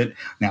diagnosed with it.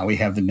 Now we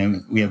have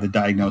the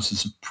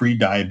diagnosis of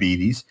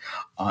pre-diabetes,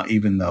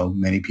 even though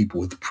many people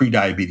with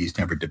pre-diabetes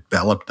never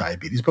develop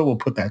diabetes, but we'll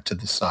put that to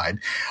the side.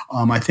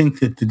 I think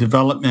that the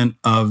development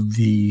of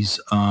these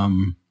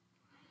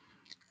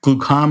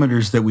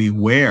glucometers that we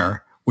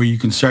wear, where you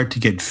can start to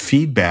get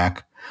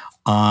feedback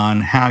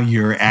on how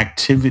your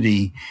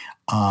activity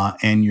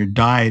and your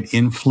diet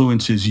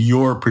influences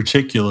your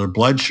particular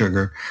blood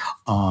sugar,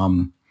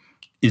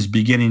 is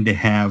beginning to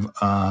have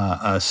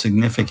a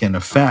significant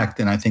effect.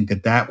 And I think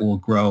that will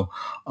grow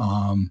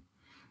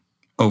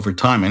over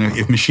time. And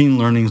if machine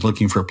learning is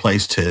looking for a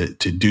place to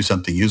do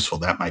something useful,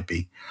 that might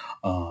be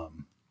a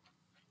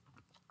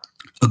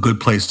good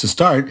place to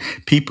start.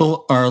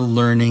 People are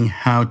learning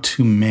how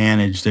to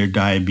manage their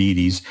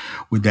diabetes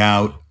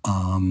without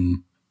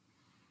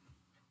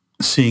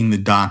seeing the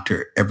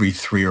doctor every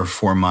 3 or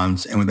 4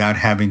 months, and without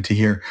having to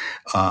hear,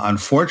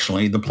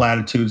 unfortunately, the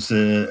platitudes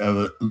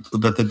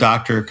that the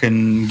doctor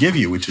can give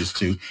you, which is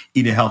to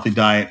eat a healthy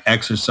diet,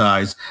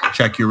 exercise,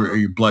 check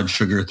your blood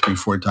sugar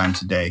 3-4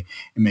 times a day,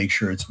 and make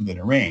sure it's within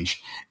a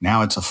range.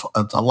 Now it's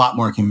a lot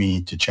more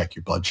convenient to check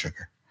your blood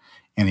sugar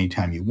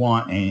anytime you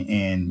want,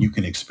 and you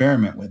can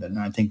experiment with it. And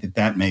I think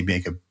that may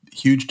make a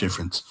huge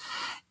difference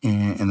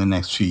in the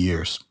next few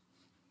years.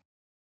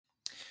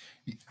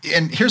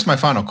 And here's my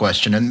final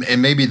question,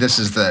 and maybe this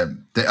is the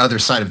other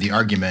side of the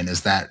argument,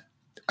 is that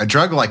a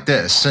drug like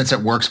this, since it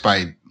works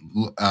by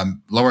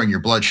lowering your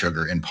blood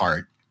sugar in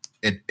part,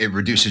 it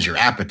reduces your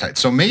appetite.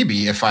 So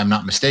maybe, if I'm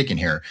not mistaken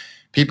here,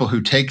 people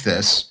who take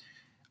this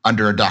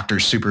under a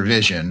doctor's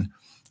supervision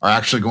are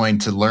actually going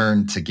to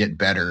learn to get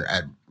better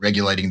at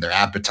regulating their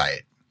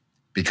appetite,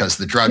 because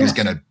the drug is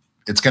going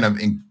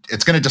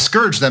to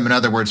discourage them, in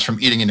other words, from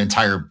eating an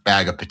entire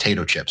bag of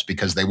potato chips,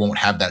 because they won't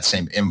have that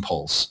same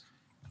impulse.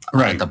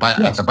 Right,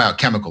 at the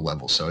biochemical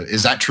level. So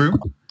is that true?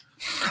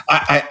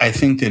 I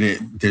think that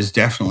there's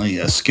definitely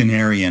a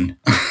Skinnerian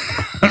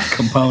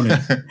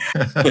component.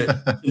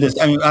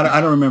 I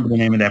don't remember the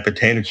name of that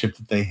potato chip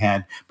that they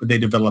had, but they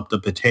developed a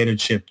potato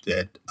chip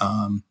that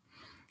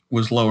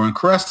was lower in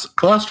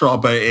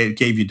cholesterol, but it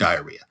gave you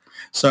diarrhea.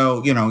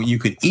 So, you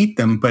could eat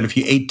them, but if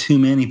you ate too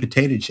many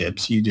potato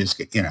chips, you just,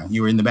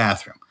 you were in the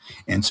bathroom.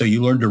 And so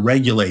you learn to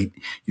regulate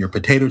your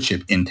potato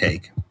chip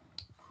intake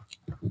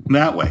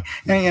that way.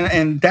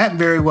 And that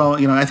very well,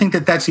 I think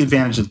that's the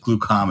advantage of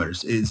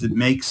glucometers is it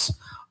makes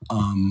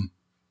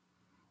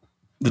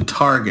the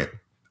target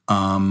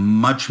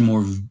much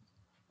more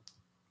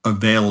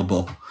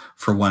available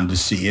for one to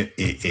see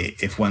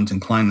if one's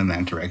inclined in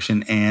that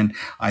direction. And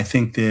I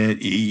think that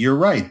you're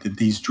right, that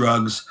these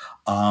drugs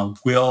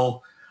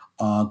will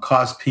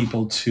cause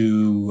people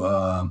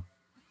to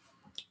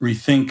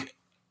rethink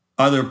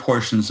other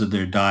portions of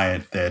their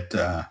diet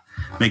that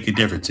make a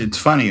difference. It's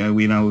funny,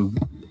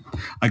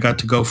 I got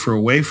to go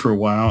away for a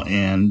while,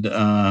 and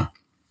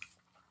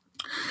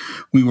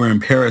we were in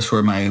Paris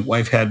where my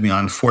wife had me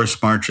on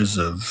forced marches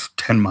of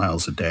 10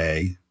 miles a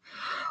day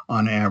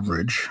on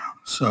average.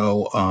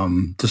 So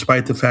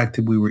despite the fact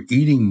that we were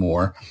eating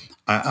more,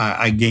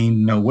 I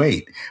gained no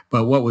weight.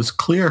 But what was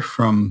clear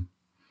from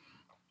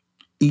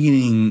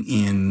eating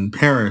in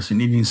Paris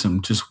and eating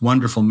some just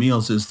wonderful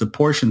meals is the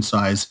portion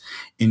size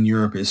in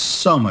Europe is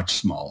so much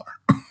smaller,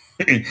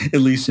 at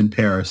least in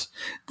Paris,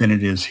 than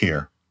it is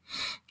here.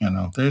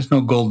 There's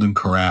no golden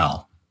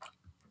corral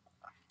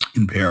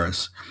in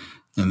Paris.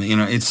 And,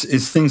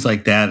 it's things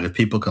like that. If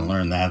people can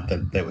learn that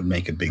would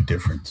make a big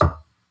difference.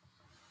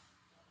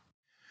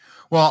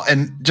 Well,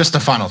 and just a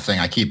final thing,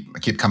 I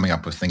keep coming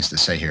up with things to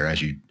say here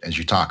as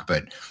you talk,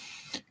 but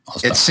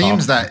it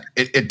seems that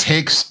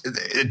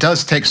it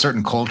does take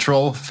certain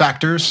cultural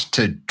factors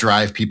to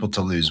drive people to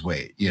lose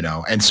weight,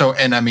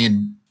 and I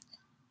mean,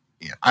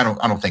 I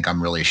don't think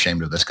I'm really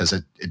ashamed of this because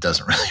it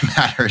doesn't really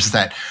matter. Is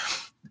that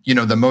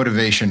the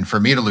motivation for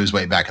me to lose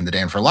weight back in the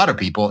day, and for a lot of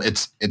people,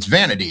 it's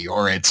vanity,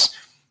 or it's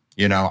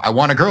I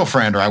want a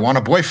girlfriend, or I want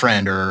a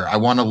boyfriend, or I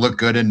want to look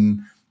good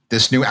in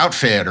this new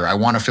outfit, or I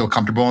want to feel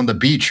comfortable on the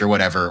beach or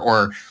whatever.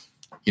 Or,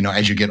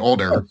 as you get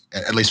older,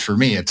 at least for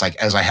me, it's like,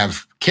 as I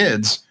have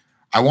kids,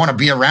 I want to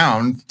be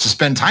around to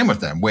spend time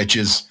with them,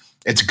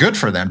 it's good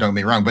for them. Don't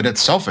get me wrong, but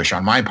it's selfish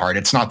on my part.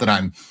 It's not that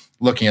I'm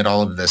looking at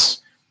all of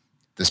this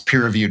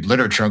peer-reviewed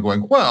literature and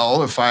going,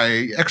 well, if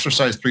I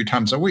exercise 3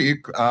 times a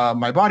week,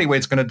 my body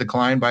weight's going to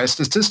decline by a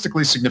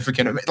statistically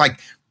significant,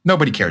 like,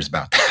 nobody cares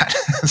about that.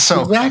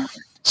 So,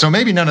 exactly. So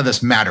maybe none of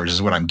this matters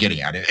is what I'm getting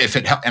at.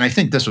 And I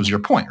think this was your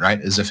point, right?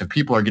 Is if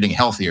people are getting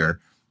healthier,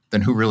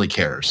 then who really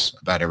cares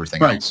about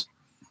everything else?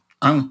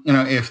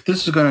 If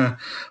this is going to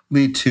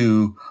lead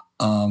to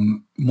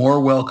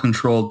more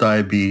well-controlled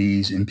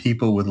diabetes in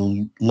people with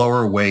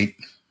lower weight,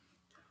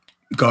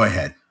 go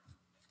ahead.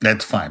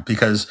 That's fine,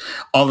 because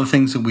all the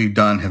things that we've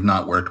done have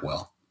not worked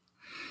well.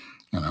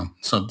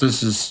 So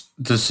this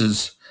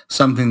is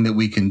something that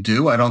we can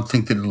do. I don't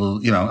think that it'll,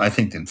 I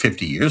think in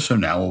 50 years from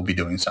now, we'll be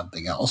doing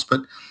something else,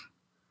 but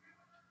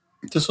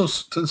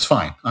it's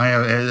fine.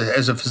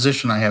 As a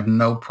physician, I have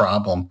no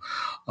problem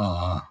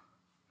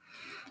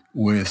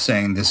with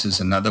saying this is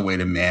another way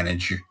to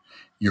manage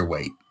your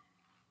weight.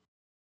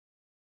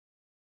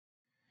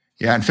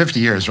 Yeah, in 50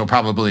 years, we'll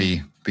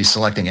probably be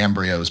selecting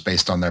embryos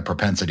based on their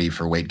propensity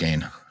for weight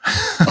gain,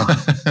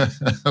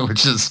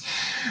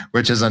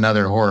 which is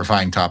another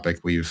horrifying topic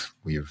we've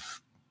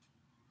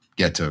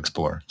yet to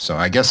explore. So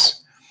I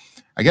guess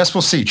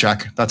we'll see,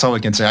 Chuck. That's all we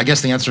can say. I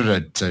guess the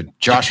answer to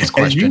Josh's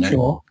question. As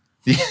usual.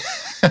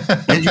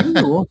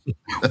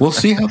 We'll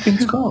see how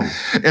things go.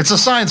 It's a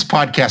science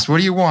podcast. What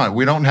do you want?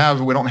 We don't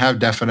have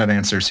definite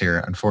answers here,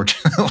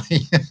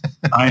 unfortunately.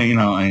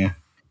 I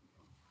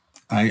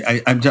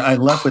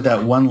left with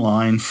that one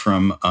line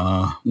from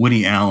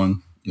Woody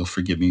Allen. You'll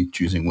forgive me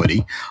choosing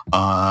Woody.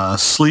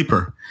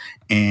 Sleeper.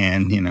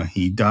 And,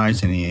 he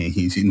dies and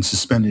he's in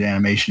suspended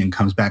animation and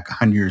comes back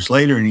 100 years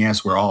later and he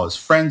asks where all his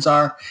friends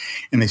are.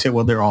 And they say,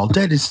 well, they're all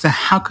dead.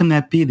 How can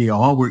that be? They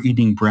all were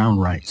eating brown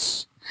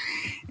rice.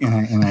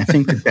 And I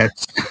think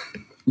that's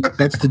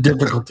the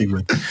difficulty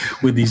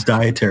with these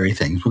dietary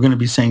things. We're going to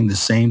be saying the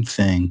same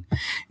thing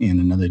in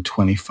another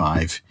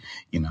 25,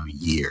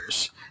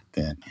 years.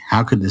 That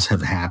how could this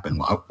have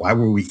happened? Why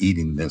were we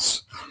eating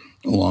this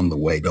along the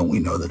way? Don't we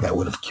know that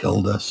would have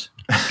killed us?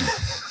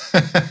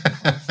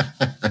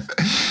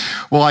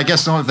 Well, I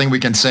guess the only thing we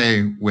can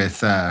say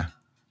with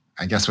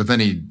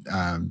any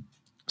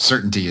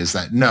certainty is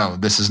that no,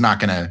 this is not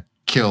going to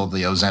kill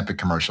the Ozempic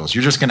commercials.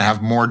 You're just going to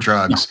have more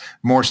drugs,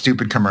 more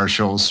stupid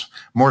commercials,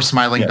 more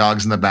smiling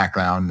dogs in the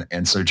background.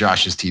 And so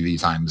Josh's TV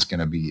time is going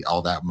to be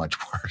all that much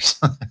worse.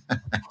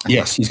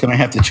 Yes, he's going to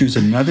have to choose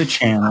another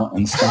channel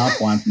and stop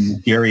watching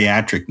the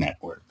geriatric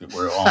network that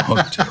we're all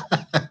hooked to.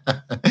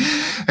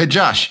 Hey,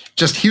 Josh,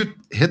 just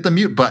hit the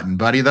mute button,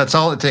 buddy. That's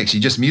all it takes. You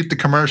just mute the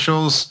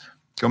commercials,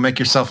 go make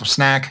yourself a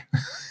snack,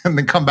 and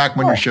then come back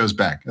when your show's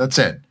back. That's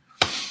it.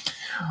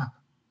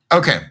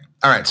 Okay.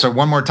 All right. So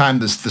one more time,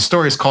 the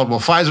story is called, Will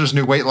Pfizer's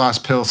new weight loss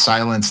pill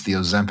silence the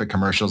Ozempic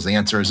commercials? The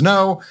answer is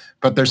no,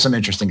 but there's some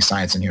interesting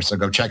science in here. So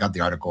go check out the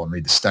article and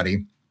read the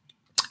study.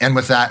 And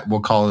with that, we'll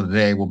call it a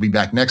day. We'll be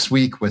back next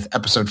week with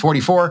episode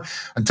 44.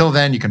 Until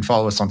then, you can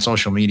follow us on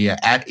social media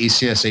at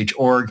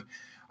ACSH.org.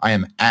 I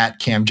am at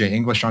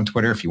CamJEnglish on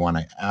Twitter. If you want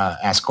to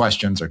ask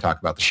questions or talk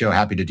about the show,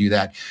 happy to do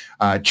that.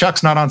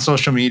 Chuck's not on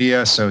social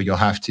media, so you'll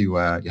have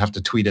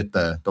to tweet at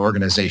the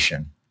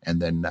organization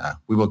and then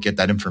we will get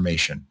that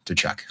information to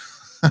Chuck.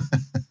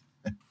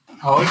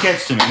 Oh, it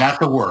gets to me, not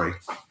to worry.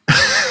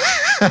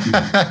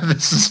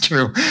 This is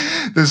true.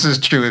 This is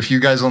true. If you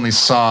guys only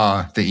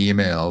saw the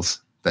emails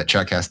that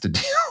Chuck has to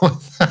deal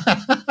with.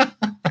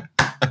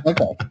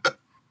 Okay.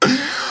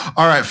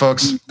 All right,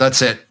 folks.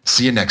 That's it.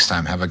 See you next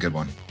time. Have a good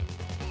one.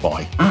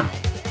 Bye.